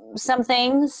him some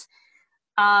things.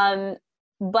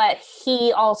 But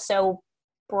he also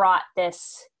brought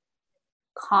this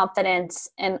confidence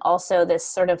and also this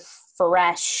sort of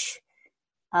fresh,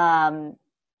 kind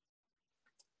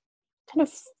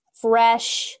of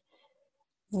fresh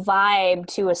vibe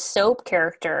to a soap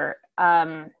character.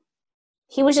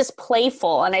 He was just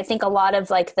playful. And I think a lot of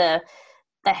like the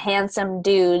handsome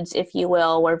dudes, if you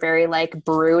will, were very like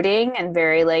brooding and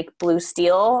very like Blue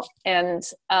Steel. And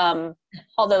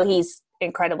although he's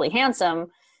incredibly handsome,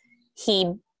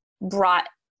 he brought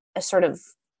a sort of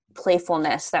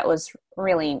playfulness that was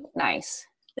really nice.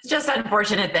 It's just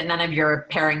unfortunate that none of your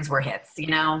pairings were hits, you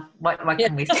know? What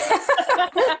can we say?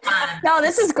 No,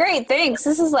 this is great. Thanks.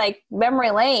 This is like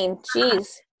memory lane. Jeez.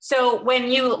 So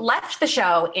when you left the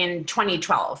show in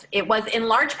 2012, it was in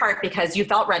large part because you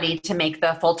felt ready to make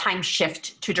the full-time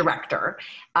shift to director.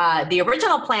 The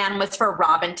original plan was for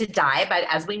Robin to die, but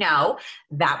as we know,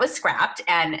 that was scrapped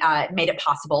and made it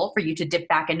possible for you to dip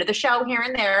back into the show here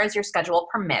and there as your schedule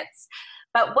permits.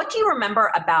 But what do you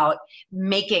remember about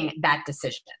making that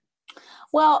decision?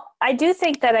 Well, I do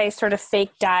think that I sort of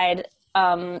fake died,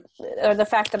 or the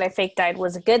fact that I fake died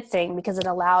was a good thing because it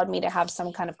allowed me to have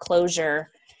some kind of closure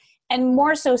and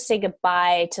more so say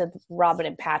goodbye to Robin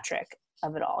and Patrick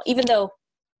of it all, even though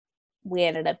we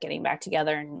ended up getting back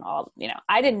together and all, you know,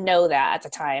 I didn't know that at the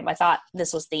time. I thought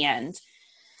this was the end.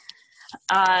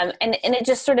 And it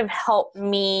just sort of helped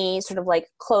me sort of like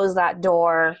close that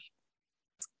door.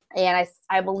 And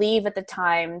I believe at the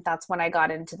time that's when I got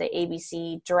into the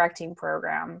ABC directing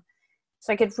program.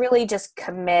 So I could really just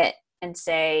commit and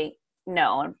say,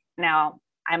 no, now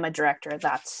I'm a director.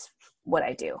 That's what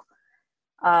I do.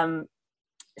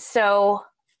 So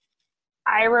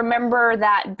I remember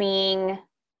that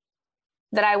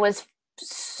I was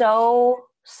so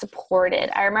supported.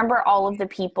 I remember all of the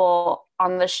people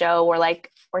on the show were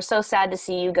like, we're so sad to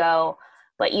see you go,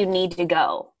 but you need to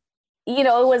go. You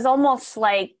know, it was almost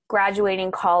like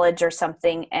graduating college or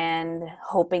something and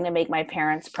hoping to make my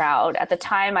parents proud. At the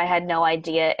time, I had no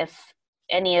idea if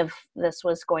any of this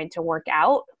was going to work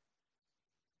out.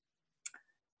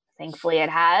 Thankfully it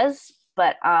has.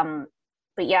 But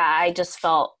yeah, I just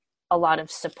felt a lot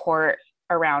of support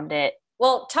around it.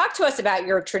 Well, talk to us about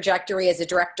your trajectory as a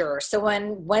director. So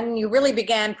when you really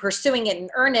began pursuing it in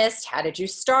earnest, how did you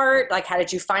start? Like, how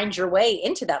did you find your way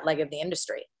into that leg of the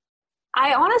industry?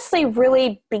 I honestly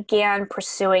really began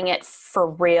pursuing it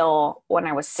for real when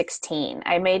I was 16.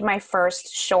 I made my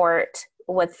first short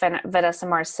with Vanessa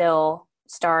Marcil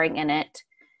starring in it.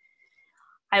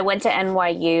 I went to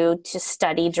NYU to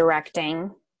study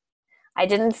directing. I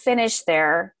didn't finish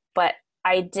there, but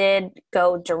I did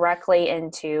go directly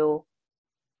into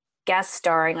guest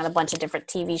starring on a bunch of different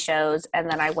TV shows. And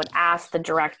then I would ask the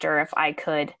director if I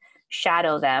could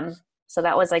shadow them. So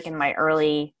that was like in my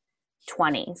early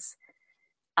 20s.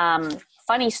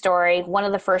 Funny story, one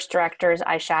of the first directors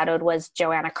I shadowed was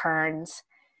Joanna Kearns.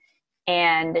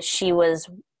 And she was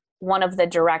one of the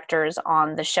directors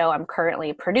on the show I'm currently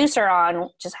a producer on,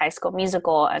 which is High School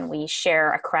Musical. And we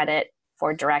share a credit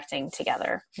for directing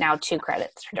together. Now 2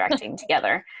 credits for directing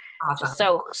together.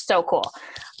 Awesome. So cool.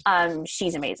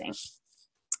 She's amazing.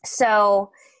 So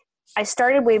I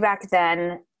started way back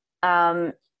then.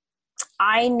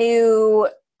 I knew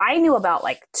about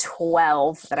like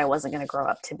 12 that I wasn't going to grow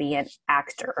up to be an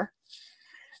actor.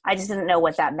 I just didn't know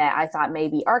what that meant. I thought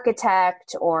maybe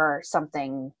architect or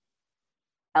something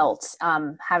else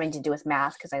having to do with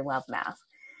math because I love math.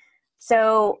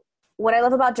 So what I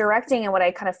love about directing and what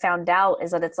I kind of found out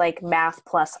is that it's like math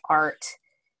plus art.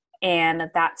 And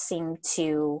that seemed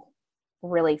to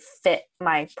really fit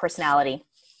my personality.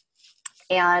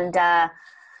 And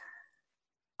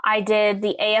I did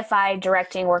the AFI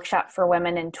directing workshop for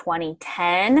women in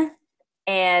 2010.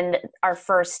 And our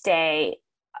first day,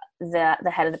 the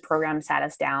head of the program sat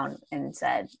us down and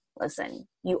said, listen,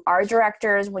 you are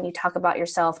directors. When you talk about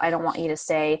yourself, I don't want you to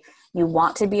say you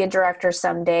want to be a director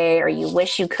someday or you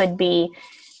wish you could be.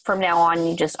 From now on,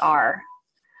 you just are.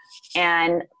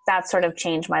 And that sort of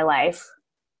changed my life.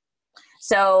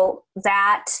 So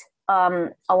that,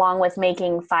 along with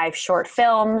making 5 short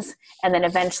films, and then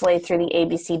eventually through the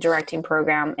ABC directing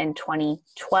program in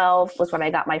 2012 was when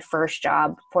I got my first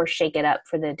job for Shake It Up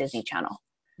for the Disney Channel.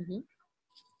 Mm-hmm.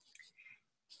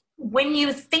 When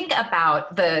you think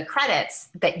about the credits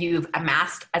that you've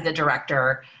amassed as a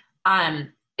director,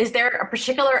 is there a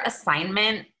particular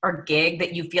assignment or gig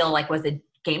that you feel like was a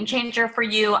game changer for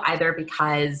you, either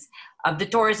because of the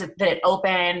doors that it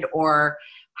opened or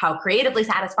how creatively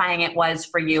satisfying it was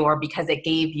for you, or because it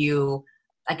gave you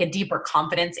like a deeper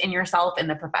confidence in yourself in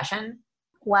the profession?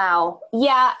 Wow.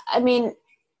 Yeah. I mean,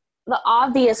 the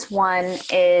obvious one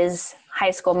is High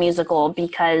School Musical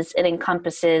because it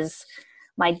encompasses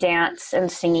my dance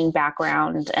and singing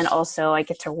background. And also I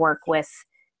get to work with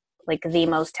like the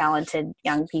most talented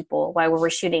young people. While we were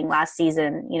shooting last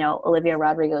season, you know, Olivia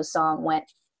Rodrigo's song went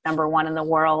 #1 in the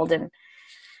world. And,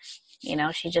 you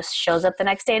know, she just shows up the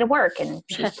next day to work and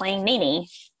she's playing Nene,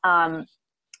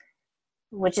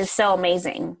 which is so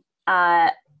amazing.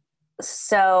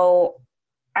 So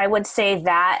I would say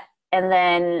that. And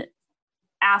then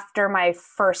after my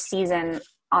first season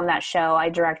on that show, I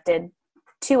directed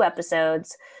 2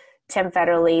 episodes. Tim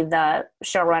Federle, the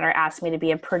showrunner, asked me to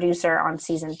be a producer on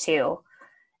season 2.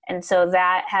 And so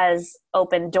that has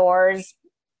opened doors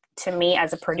to me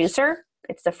as a producer.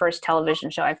 It's the first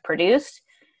television show I've produced.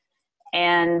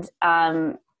 And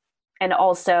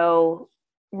also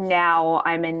now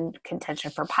I'm in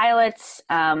contention for pilots.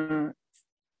 I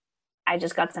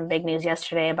just got some big news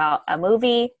yesterday about a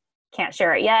movie. Can't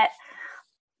share it yet.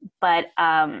 But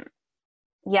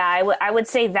yeah, I would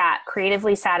say that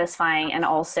creatively satisfying and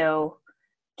also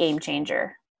game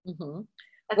changer. Mm-hmm.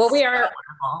 Well, we are.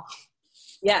 Wonderful.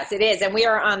 Yes, it is. And we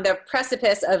are on the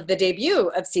precipice of the debut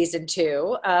of season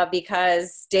 2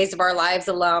 because Days of Our Lives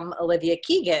alum Olivia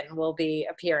Keegan will be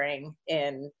appearing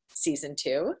in season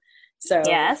 2. So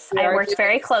yes, I worked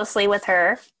very closely with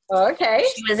her. Okay.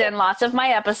 She was in lots of my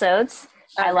episodes.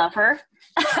 I love her.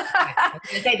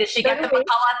 Did she get the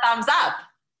McCullough thumbs up?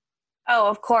 Oh,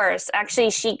 of course.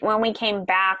 Actually, when we came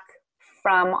back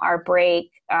from our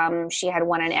break, she had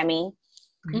won an Emmy.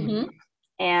 Mm-hmm.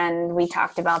 And we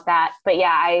talked about that. But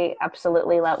yeah, I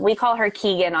absolutely we call her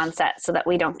Keegan on set so that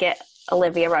we don't get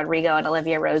Olivia Rodrigo and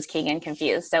Olivia Rose Keegan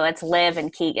confused. So it's Liv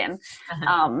and Keegan.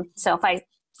 Uh-huh. So if I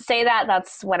say that,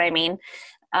 that's what I mean.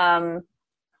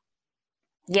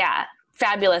 Yeah,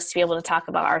 fabulous to be able to talk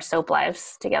about our soap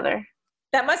lives together.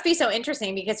 That must be so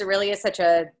interesting because it really is such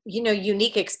a,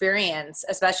 unique experience,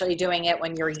 especially doing it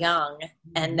when you're young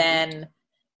and then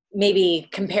maybe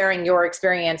comparing your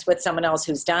experience with someone else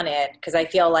who's done it. Because I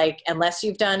feel like unless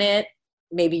you've done it,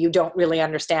 maybe you don't really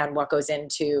understand what goes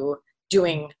into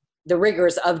doing the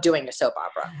rigors of doing a soap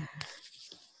opera.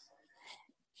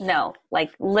 No,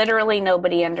 like literally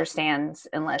nobody understands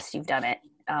unless you've done it.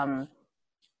 And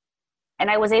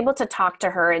I was able to talk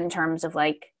to her in terms of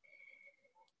like,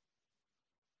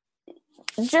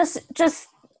 just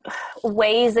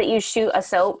ways that you shoot a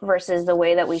soap versus the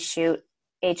way that we shoot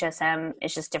HSM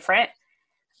is just different.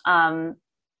 And,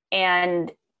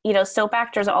 soap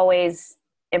actors always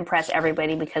impress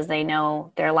everybody because they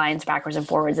know their lines backwards and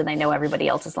forwards and they know everybody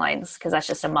else's lines because that's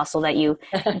just a muscle that you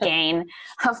gain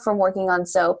from working on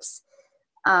soaps.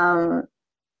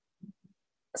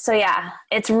 So yeah,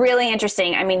 it's really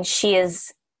interesting. I mean,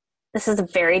 this is a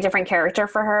very different character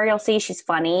for her. You'll see she's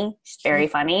funny. She's very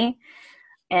funny.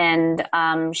 And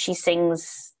she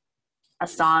sings a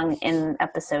song in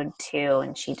episode 2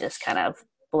 and she just kind of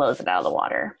blows it out of the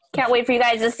water. Can't wait for you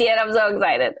guys to see it. I'm so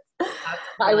excited.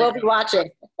 I will be watching.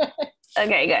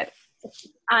 Okay, good.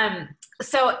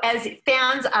 So as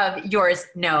fans of yours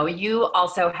know, you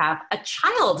also have a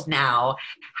child now.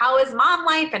 How is mom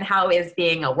life and how is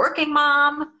being a working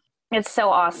mom? It's so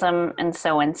awesome and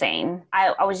so insane.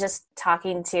 I was just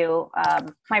talking to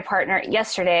my partner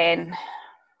yesterday and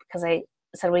because I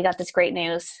said we got this great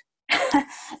news.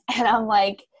 And I'm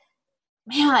like,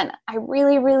 man, I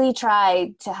really, really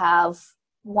tried to have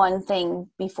one thing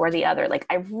before the other. Like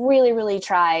I really, really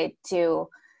tried to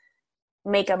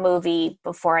make a movie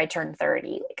before I turned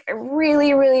 30. Like I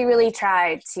really, really, really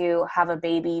tried to have a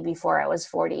baby before I was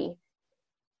 40.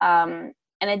 And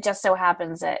it just so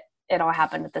happens that it all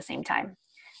happened at the same time.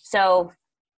 So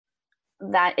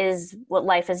that is what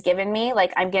life has given me.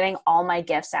 Like I'm getting all my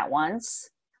gifts at once.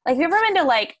 Like have you ever been to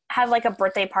like have like a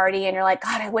birthday party and you're like,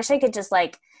 God, I wish I could just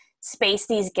like space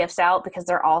these gifts out because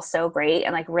they're all so great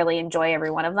and like really enjoy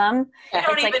every one of them. I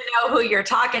don't even know who you're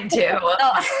talking to.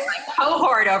 My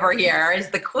cohort over here is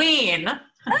the queen.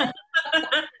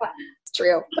 It's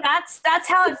true. That's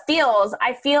how it feels.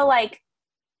 I feel like,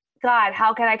 God,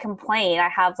 how can I complain? I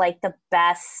have like the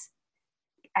best,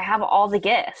 I have all the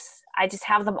gifts. I just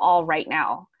have them all right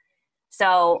now.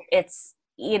 So it's,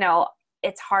 you know,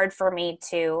 it's hard for me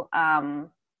to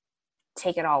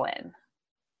take it all in.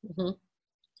 Mm-hmm.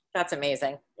 That's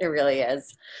amazing. It really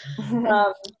is.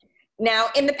 Now,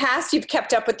 in the past, you've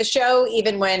kept up with the show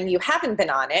even when you haven't been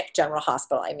on it, General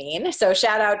Hospital, I mean. So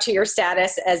shout out to your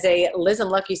status as a Liz and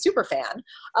Lucky super fan.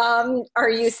 Are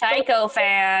you Psycho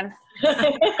fan?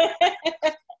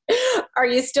 Are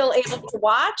you still able to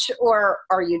watch, or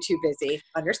are you too busy?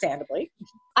 Understandably.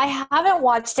 I haven't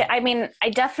watched it. I mean, I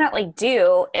definitely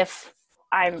do if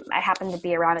I happen to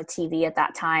be around a TV at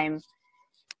that time.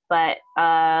 But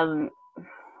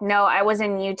no, I was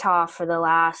in Utah for the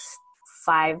last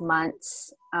 5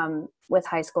 months with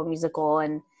High School Musical,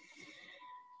 and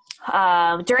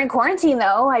during quarantine,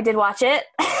 though, I did watch it.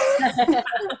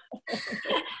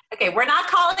 Okay, we're not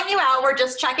calling you out. We're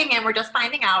just checking in. We're just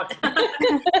finding out.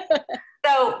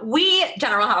 So we,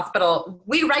 General Hospital,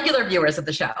 we regular viewers of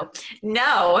the show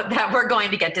know that we're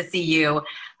going to get to see you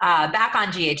back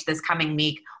on GH this coming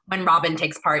week when Robin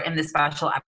takes part in this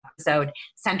special episode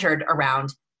centered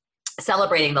around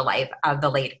celebrating the life of the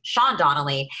late Sean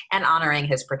Donnelly and honoring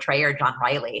his portrayer, John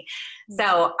Riley.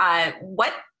 So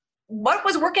what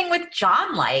was working with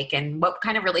John like, and what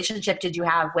kind of relationship did you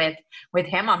have with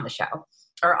him on the show,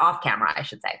 or off camera, I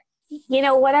should say? You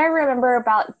know, what I remember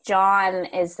about John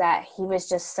is that he was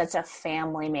just such a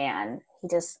family man.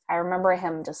 I remember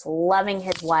him just loving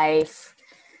his wife,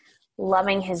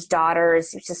 loving his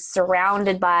daughters. He was just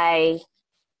surrounded by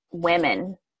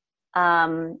women,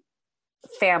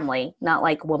 family, not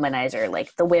like womanizer,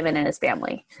 like the women in his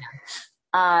family.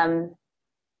 And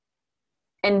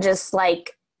just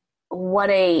like, what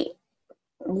a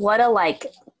like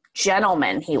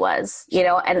gentleman he was, you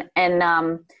know,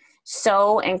 and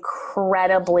so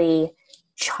incredibly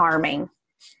charming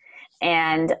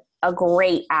and a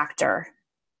great actor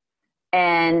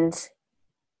and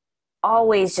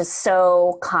always just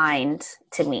so kind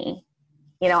to me.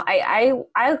 You know,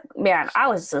 man, I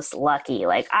was just lucky.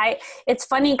 Like it's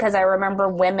funny because I remember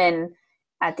women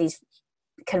at these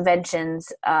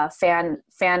conventions, fan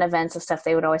events and stuff,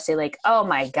 they would always say like, oh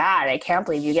my God, I can't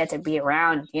believe you get to be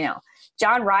around, you know,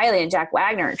 John Riley and Jack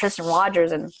Wagner and Tristan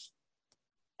Rogers. And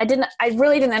I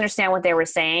really didn't understand what they were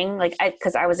saying. Like,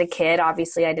 cause I was a kid,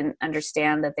 obviously I didn't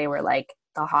understand that they were like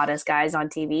the hottest guys on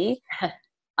TV.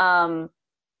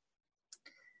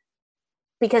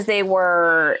 Because they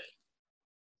were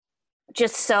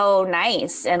just so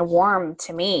nice and warm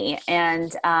to me.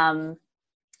 And,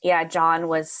 yeah, John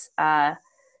was,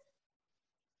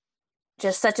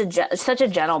 just such a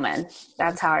gentleman.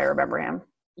 That's how I remember him.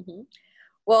 Mm-hmm.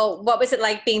 Well, what was it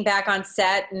like being back on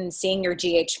set and seeing your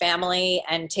GH family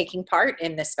and taking part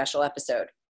in this special episode?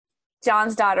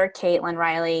 John's daughter, Caitlin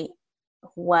Riley,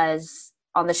 was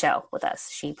on the show with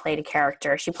us. She played a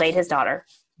character. She played his daughter.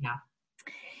 Yeah.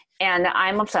 And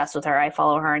I'm obsessed with her. I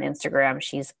follow her on Instagram.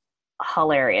 She's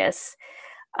hilarious.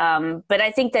 But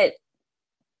I think that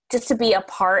just to be a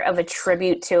part of a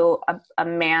tribute to a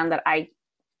man that I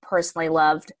personally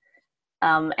loved,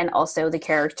 and also the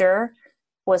character,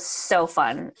 was so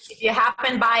fun. If you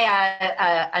happen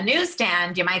by a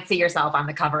newsstand, you might see yourself on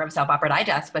the cover of Soap Opera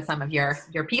Digest with some of your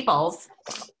peoples.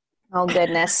 Oh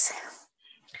goodness.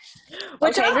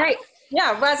 Okay, great.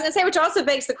 Yeah, well, I was going to say, which also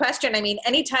begs the question, I mean,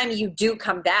 anytime you do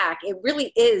come back, it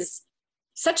really is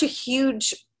such a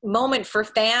huge moment for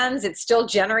fans. It still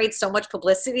generates so much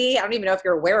publicity. I don't even know if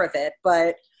you're aware of it,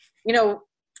 but, you know,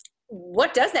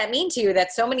 what does that mean to you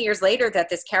that so many years later that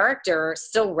this character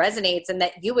still resonates and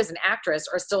that you as an actress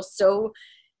are still so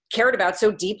cared about so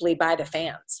deeply by the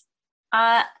fans?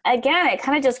 Again, it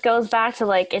kind of just goes back to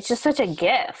like, it's just such a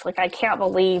gift. Like, I can't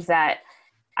believe that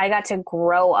I got to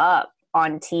grow up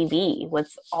on TV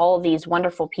with all these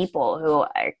wonderful people who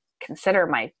I consider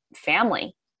my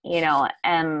family, you know,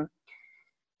 and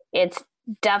it's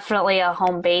definitely a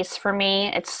home base for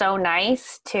me. It's so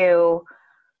nice to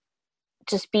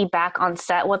just be back on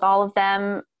set with all of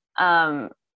them. I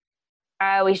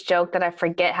always joke that I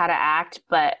forget how to act,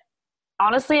 but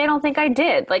honestly, I don't think I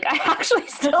did. Like, I actually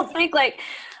still think I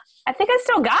think I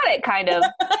still got it kind of.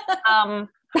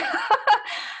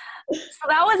 So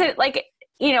that was it. Like,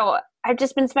 you know, I've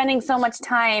just been spending so much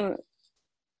time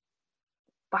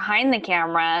behind the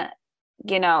camera,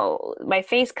 you know, my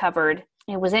face covered.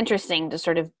 It was interesting to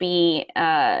sort of be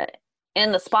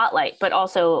in the spotlight, but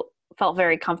also felt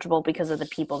very comfortable because of the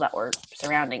people that were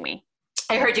surrounding me.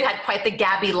 I heard you had quite the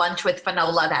Gabby lunch with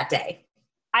Finola that day.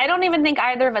 I don't even think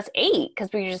either of us ate because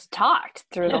we just talked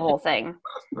through the whole thing.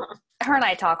 Her and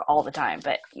I talk all the time,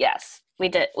 but yes, we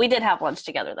did have lunch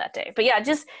together that day. But yeah,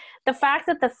 just the fact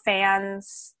that the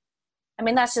fans, I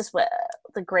mean, that's just what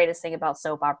the greatest thing about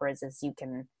soap operas is you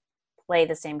can play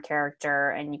the same character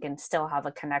and you can still have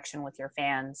a connection with your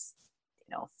fans,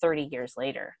 30 years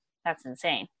later. That's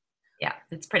insane. Yeah,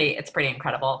 it's pretty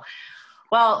incredible.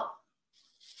 Well,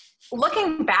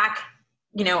 looking back,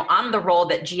 on the role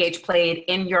that GH played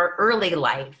in your early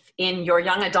life, in your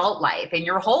young adult life, in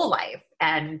your whole life,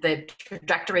 and the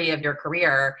trajectory of your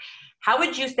career, how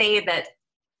would you say that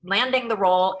landing the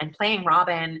role and playing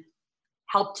Robin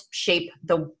helped shape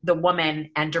the woman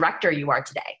and director you are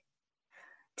today?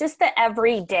 Just the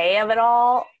everyday of it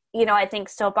all. I think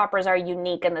soap operas are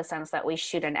unique in the sense that we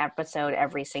shoot an episode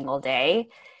every single day.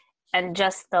 And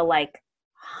just the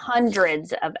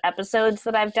hundreds of episodes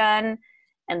that I've done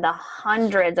and the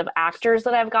hundreds of actors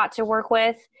that I've got to work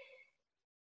with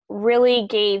really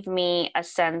gave me a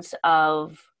sense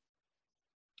of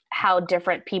how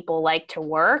different people like to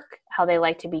work, how they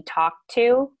like to be talked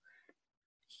to.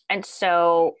 And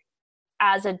so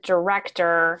as a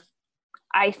director,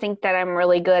 I think that I'm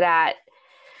really good at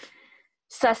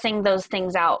sussing those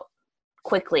things out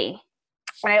quickly.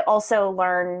 And I also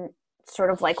learn sort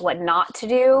of what not to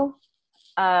do.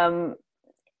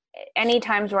 Any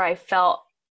times where I felt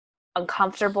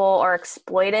uncomfortable or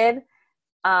exploited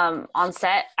on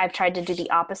set, I've tried to do the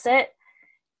opposite.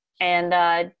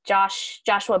 And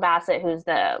Joshua Bassett, who's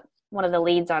one of the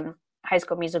leads on High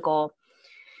School Musical,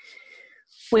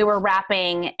 we were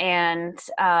rapping and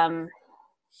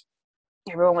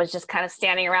everyone was just kind of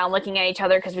standing around looking at each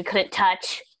other because we couldn't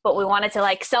touch, but we wanted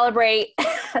to celebrate.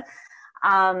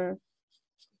 And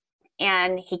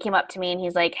he came up to me and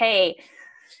he's like, hey,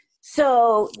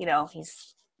 so,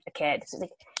 he's a kid. So he's like,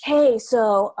 hey,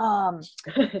 so,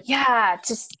 yeah,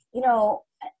 just,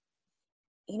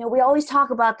 we always talk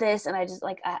about this. And I just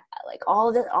all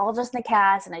of us in the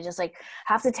cast. And I just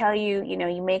have to tell you,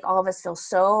 you make all of us feel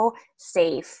so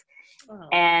safe. Oh.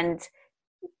 And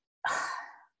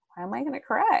why am I going to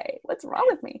cry? What's wrong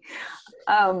with me?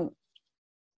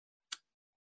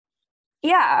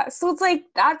 Yeah. So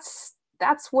it's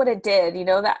that's what it did,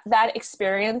 that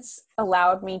experience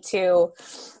allowed me to,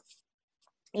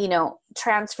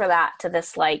 transfer that to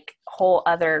this whole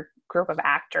other group of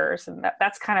actors. And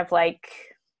that's kind of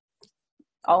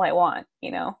all I want,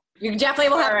 You definitely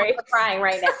will have people crying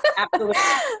right now. Absolutely.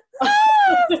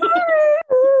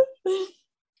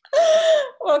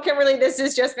 Well, Kimberly, this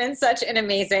has just been such an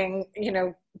amazing,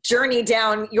 journey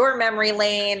down your memory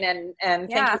lane, and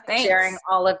thank you for sharing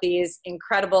all of these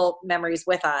incredible memories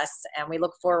with us. And we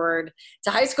look forward to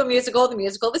High School Musical,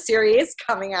 the series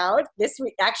coming out this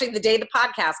week, actually the day the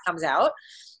podcast comes out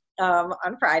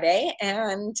on Friday.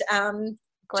 And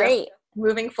great. Just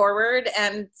moving forward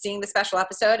and seeing the special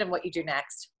episode and what you do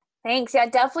next. Thanks. Yeah,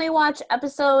 definitely watch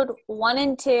episode 1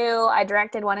 and 2. I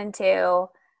directed 1 and 2.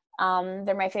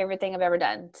 They're my favorite thing I've ever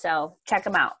done. So check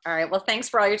them out. All right. Well, thanks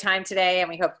for all your time today, and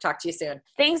we hope to talk to you soon.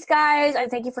 Thanks, guys. And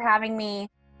thank you for having me.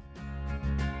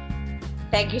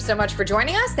 Thank you so much for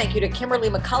joining us. Thank you to Kimberly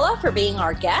McCullough for being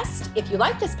our guest. If you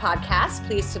like this podcast,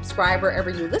 please subscribe wherever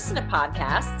you listen to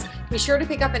podcasts. Be sure to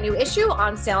pick up a new issue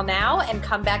on sale now and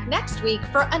come back next week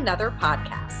for another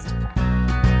podcast.